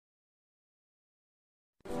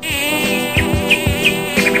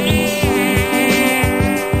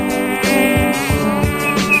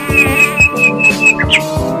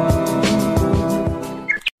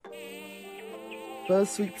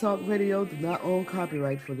BuzzzTweet Talk Radio do not own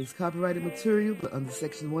copyright for this copyrighted material, but under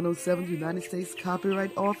Section 107 United States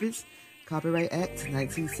Copyright Office, Copyright Act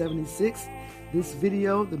 1976, this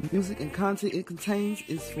video, the music and content it contains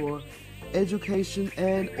is for education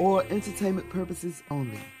and or entertainment purposes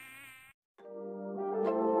only.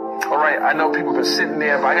 All right, I know people have been sitting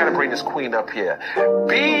there, but I got to bring this queen up here.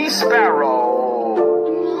 BeeSparrow.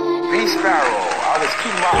 BeeSparrow. I was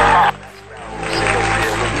keeping my eye.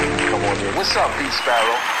 Come on in. What's up,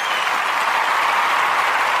 BeeSparrow?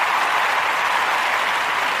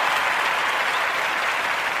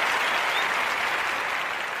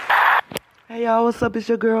 Hey y'all, what's up? It's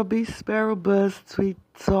your girl BeeSparrow, BuzzzTweet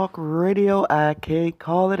Talk Radio. I can't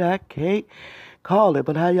call it,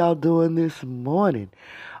 but how y'all doing this morning?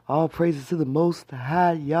 All praises to the Most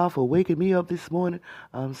High, y'all, for waking me up this morning.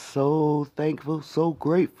 I'm so thankful, so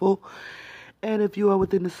grateful. And if you are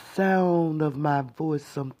within the sound of my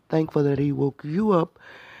voice, I'm thankful that He woke you up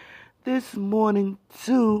this morning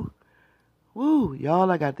too. Woo,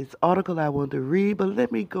 y'all, I got this article I want to read, but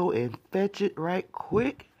let me go and fetch it right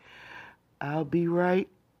quick. I'll be right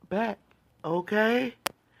back, okay?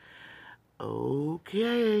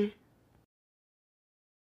 Okay.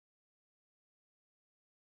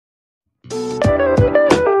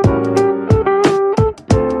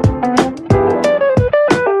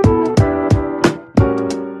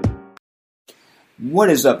 What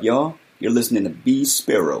is up, y'all? You're listening to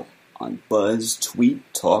BeeSparrow on BuzzzTweet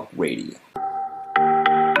Talk Radio.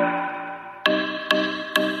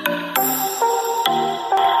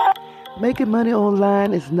 Making money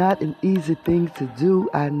online is not an easy thing to do,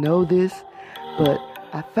 I know this, but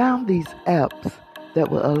I found these apps that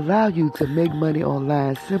will allow you to make money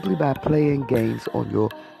online simply by playing games on your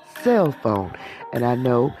cell phone. And I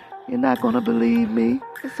know you're not going to believe me.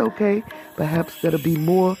 It's okay. Perhaps that'll be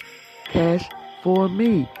more cash for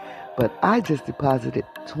me. But I just deposited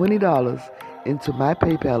 $20 into my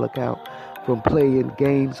PayPal account from playing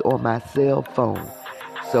games on my cell phone.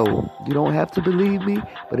 So you don't have to believe me,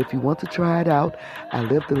 but if you want to try it out, I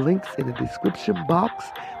left the links in the description box.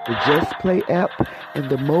 The Just Play app and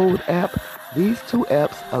the ModeApp. These two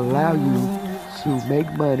apps allow you to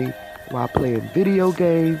make money while playing video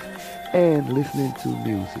games and listening to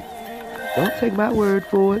music. Don't take my word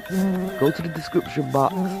for it. Go to the description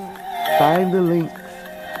box, find the links,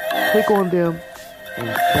 click on them,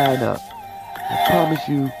 and sign up. I promise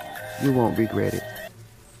you, you won't regret it.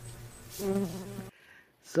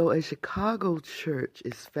 So a Chicago church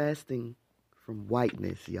is fasting from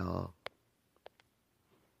whiteness, y'all.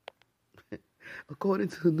 According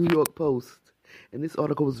to the New York Post, and this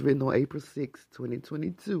article was written on April 6,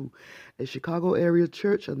 2022, a Chicago area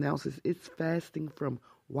church announces it's fasting from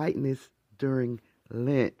whiteness during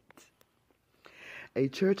Lent. A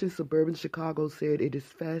church in suburban Chicago said it is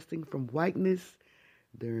fasting from whiteness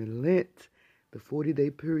during Lent, the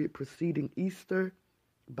 40-day period preceding Easter,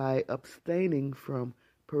 by abstaining from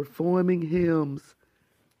performing hymns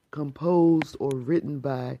composed or written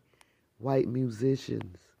by white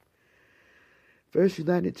musicians. First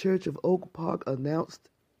United Church of Oak Park announced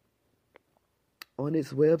on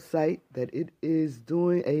its website that it is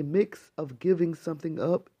doing a mix of giving something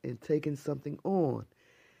up and taking something on.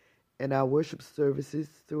 In our worship services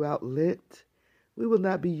throughout Lent, we will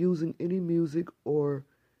not be using any music or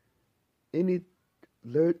any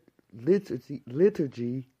liturgy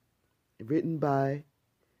written by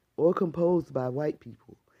or composed by white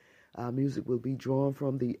people. Our music will be drawn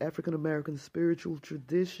from the African American spiritual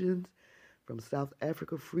traditions, from South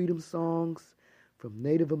Africa freedom songs, from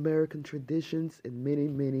Native American traditions, and many,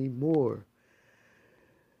 many more.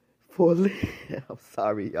 For Lent, I'm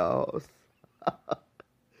sorry, y'all.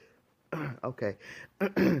 Okay.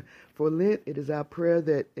 For Lent, it is our prayer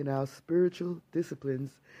that in our spiritual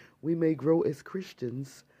disciplines, we may grow as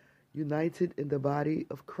Christians, united in the body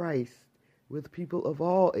of Christ, with people of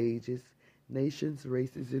all ages, nations,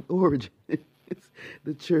 races, and origins.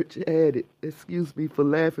 The church added, excuse me for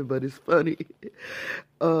laughing, but it's funny.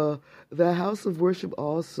 The house of worship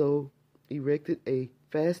also erected a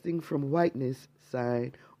fasting from whiteness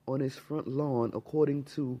sign on its front lawn, according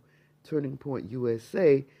to Turning Point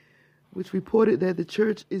USA, which reported that the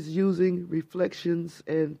church is using reflections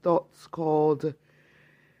and thoughts called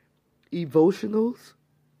devotionals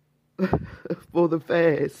for the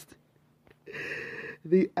fast.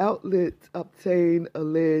 The outlet obtained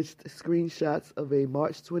alleged screenshots of a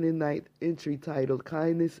March 29th entry titled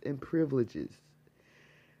Kindness and Privilege.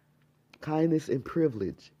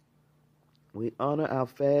 We honor our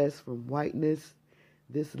fast from whiteness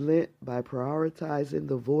this Lent by prioritizing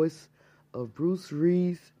the voice of Bruce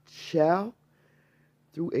Rees Chow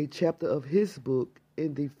through a chapter of his book,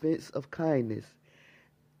 In Defense of Kindness.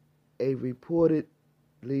 A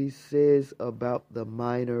reportedly says about the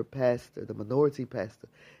minority pastor.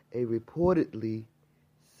 A reportedly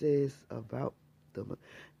says about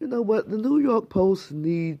you know what? The New York Post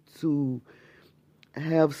need to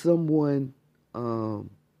have someone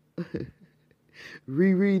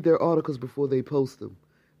reread their articles before they post them.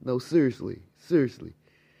 No, seriously.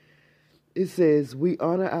 It says, we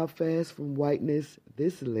honor our fast from whiteness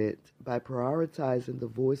this Lent by prioritizing the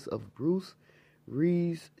voice of Bruce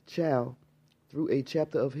Rees Chow through a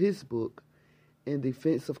chapter of his book, In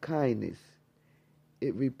Defense of Kindness.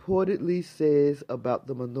 It reportedly says about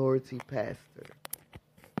the minority pastor.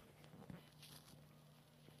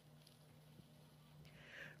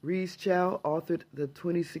 Rees Chow authored the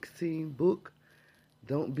 2016 book,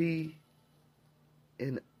 Don't Be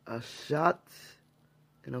an Ashot,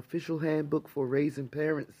 an official handbook for raising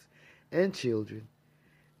parents and children,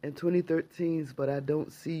 and 2013's But I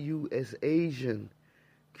Don't See You as Asian,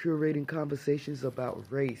 curating conversations about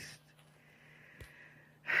race.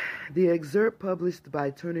 The excerpt published by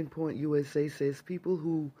Turning Point USA says people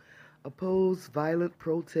who oppose violent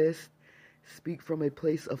protest speak from a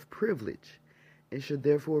place of privilege and should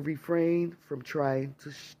therefore refrain from trying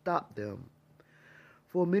to stop them.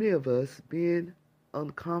 For many of us, being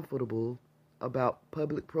uncomfortable about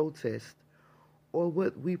public protest or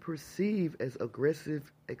what we perceive as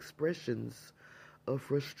aggressive expressions of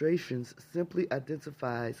frustrations simply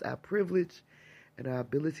identifies our privilege and our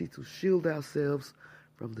ability to shield ourselves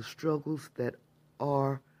from the struggles that we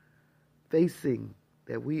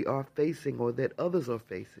are facing or that others are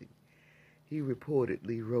facing, he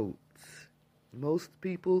reportedly wrote. Most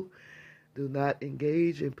people do not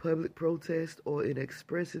engage in public protest or in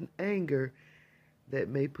expressing anger that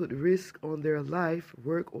may put risk on their life,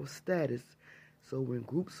 work, or status. So when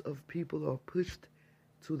groups of people are pushed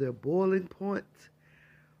to their boiling point,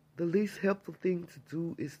 the least helpful thing to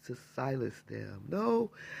do is to silence them.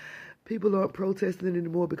 No, people aren't protesting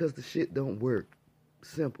anymore because the shit don't work.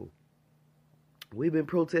 Simple. We've been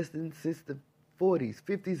protesting since the 40s,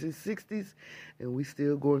 50s, and 60s, and we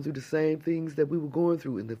still going through the same things that we were going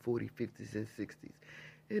through in the 40s, 50s, and 60s.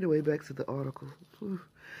 Anyway, back to the article.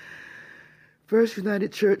 First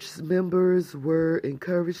United Church members were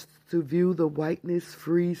encouraged to view the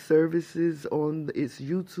whiteness-free services on its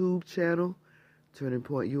YouTube channel, Turning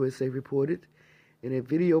Point USA reported. In a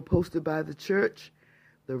video posted by the church,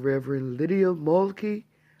 the Reverend Lydia Mulkey,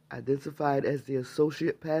 identified as the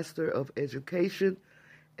Associate Pastor of Education,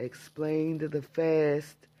 explained the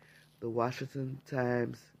fast, the Washington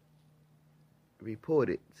Times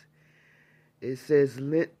reported. It says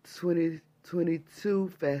Lent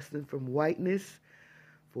 2022, fasting from whiteness.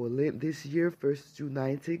 For Lent this year, First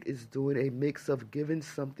United is doing a mix of giving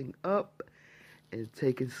something up and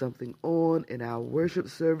taking something on. In our worship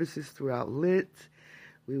services throughout Lent,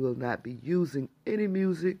 we will not be using any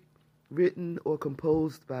music written or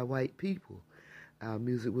composed by white people. Our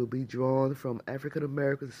music will be drawn from African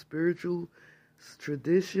American spiritual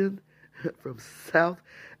tradition, from South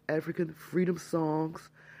African freedom songs,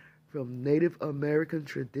 from Native American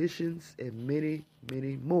traditions, and many,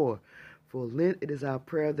 many more. For Lent, it is our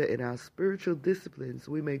prayer that in our spiritual disciplines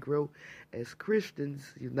we may grow as Christians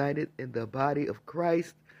united in the body of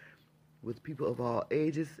Christ with people of all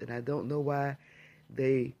ages. And I don't know why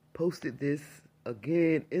they posted this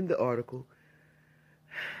again in the article,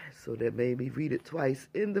 so that made me read it twice.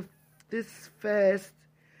 In this fast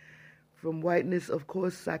from whiteness, of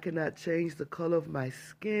course, I cannot change the color of my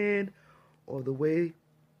skin or the way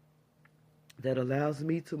that allows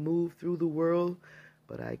me to move through the world,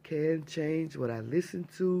 but I can change what I listen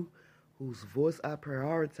to, whose voice I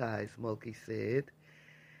prioritize, Mulkey said.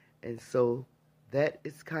 And so that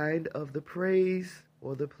is kind of the praise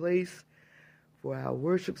or the place for our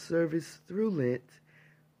worship service through Lent,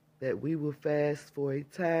 that we will fast for a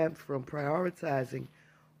time from prioritizing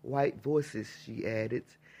white voices, she added.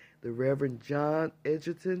 The Reverend John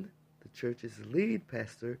Edgerton, the church's lead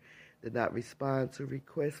pastor, did not respond to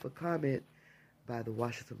requests for comment by the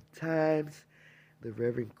Washington Times. The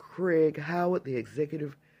Reverend Craig Howard, the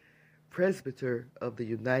executive presbyter of the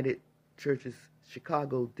United Church's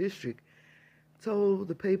Chicago district, told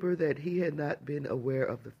the paper that he had not been aware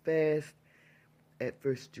of the fast at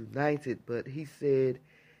First United, but he said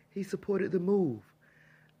he supported the move.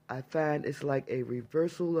 I find it's like a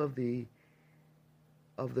reversal of the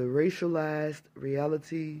racialized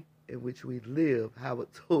reality in which we live, Howard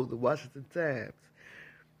told the Washington Times.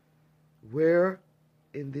 Where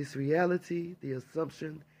In this reality, the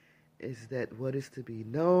assumption is that what is to be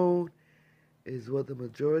known is what the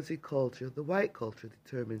majority culture, the white culture,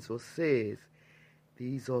 determines or says.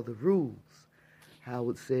 These are the rules.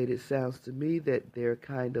 Howard said it sounds to me that they're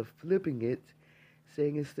kind of flipping it,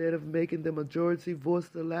 saying instead of making the majority voice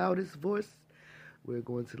the loudest voice, we're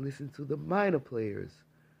going to listen to the minor players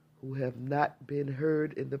who have not been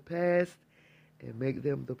heard in the past and make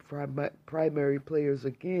them the primary players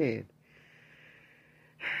again.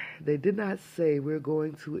 They did not say we're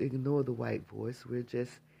going to ignore the white voice. We're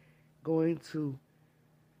just going to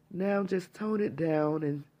now just tone it down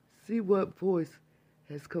and see what voice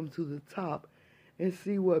has come to the top and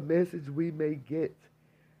see what message we may get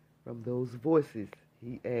from those voices,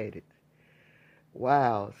 he added.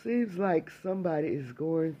 Wow, seems like somebody is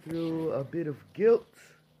going through a bit of guilt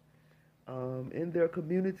in their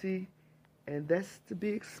community, and that's to be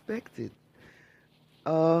expected.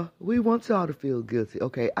 We want y'all to feel guilty.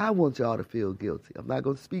 Okay, I want y'all to feel guilty. I'm not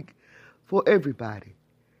going to speak for everybody.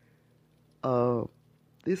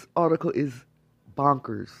 This article is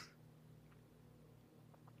bonkers.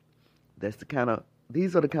 These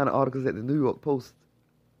are the kind of articles that the New York Post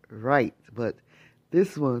write, but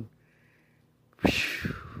this one,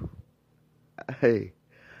 whew, hey,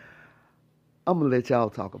 I'm going to let y'all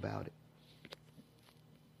talk about it.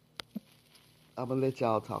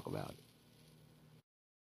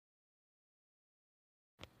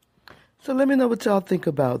 So let me know what y'all think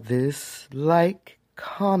about this. Like,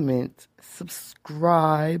 comment,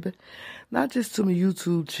 subscribe, not just to my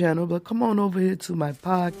YouTube channel, but come on over here to my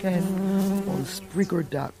podcast on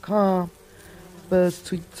Spreaker.com,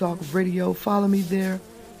 BuzzzTweet Talk Radio. Follow me there,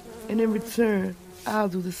 and in return, I'll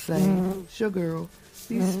do the same. It's your girl,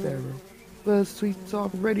 BeeSparrow, BuzzzTweet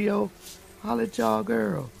Talk Radio. Holla at y'all,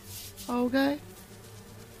 girl. Okay?